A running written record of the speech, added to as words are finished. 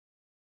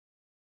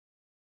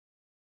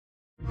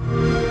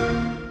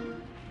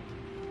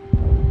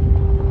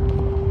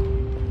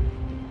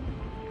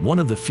One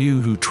of the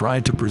few who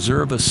tried to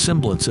preserve a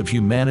semblance of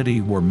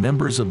humanity were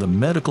members of the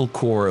medical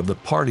corps of the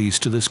parties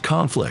to this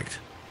conflict.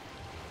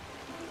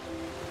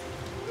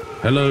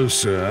 Hello,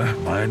 sir.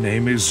 My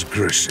name is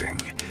Grissing,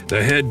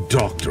 the head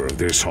doctor of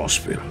this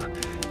hospital.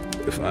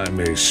 If I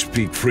may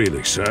speak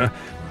freely, sir,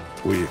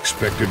 we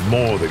expected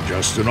more than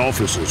just an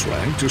officer's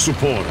rank to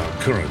support our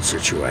current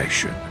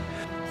situation.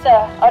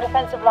 Sir, our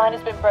defensive line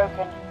has been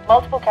broken.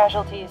 Multiple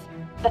casualties.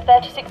 The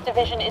 36th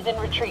Division is in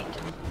retreat.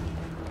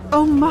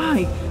 Oh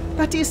my,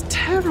 that is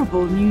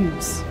terrible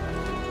news.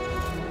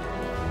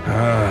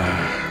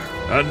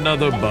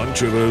 Another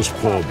bunch of those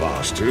poor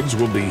bastards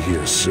will be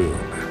here soon.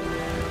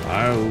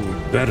 I'll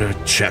better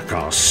check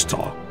our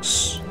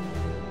stocks.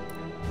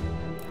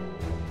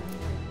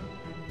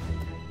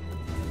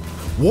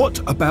 What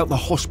about the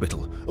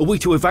hospital? Are we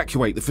to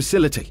evacuate the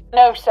facility?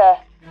 No, sir.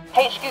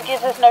 HQ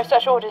gives us no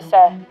such orders,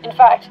 sir. In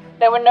fact,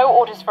 there were no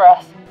orders for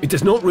us. It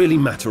does not really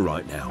matter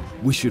right now.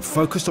 We should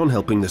focus on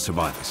helping the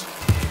survivors.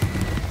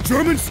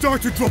 Germans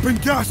started dropping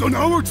gas on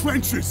our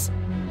trenches!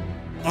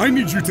 I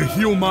need you to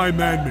heal my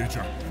man,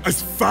 Major,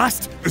 as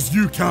fast as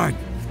you can.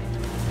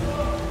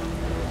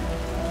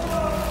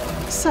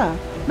 Sir,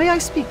 may I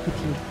speak with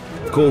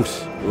you? Of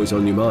course, always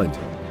on your mind.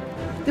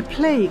 The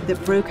plague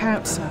that broke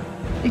out, sir.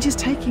 It is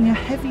taking a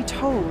heavy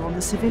toll on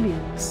the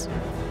civilians.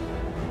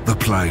 The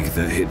plague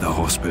that hit the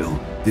hospital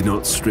did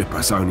not strip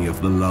us only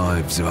of the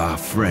lives of our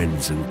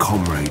friends and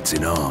comrades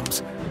in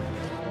arms,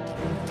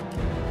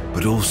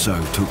 but also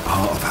took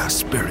part of our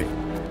spirit.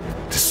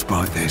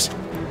 Despite this,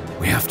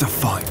 we have to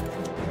fight.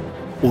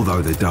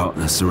 Although the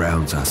darkness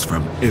surrounds us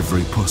from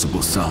every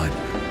possible side,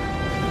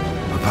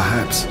 but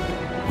perhaps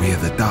we are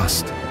the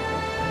dust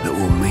that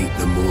will meet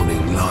the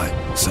morning light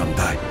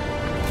someday.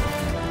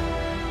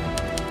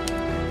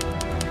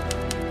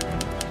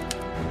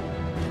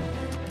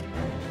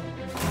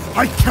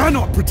 I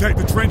cannot protect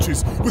the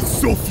trenches with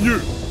so few!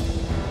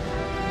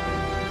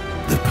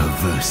 The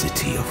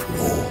perversity of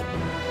war.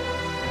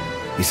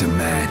 Is a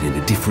man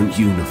in a different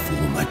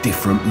uniform a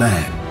different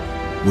man?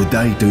 Would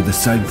they do the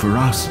same for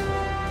us?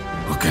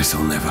 I guess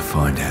I'll never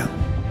find out.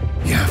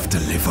 You have to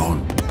live on.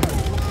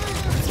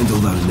 And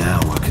although now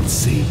I can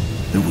see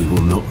that we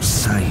will not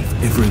save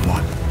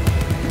everyone,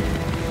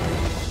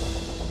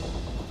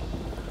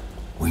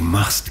 we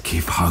must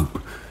give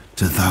hope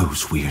to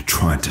those we are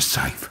trying to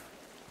save.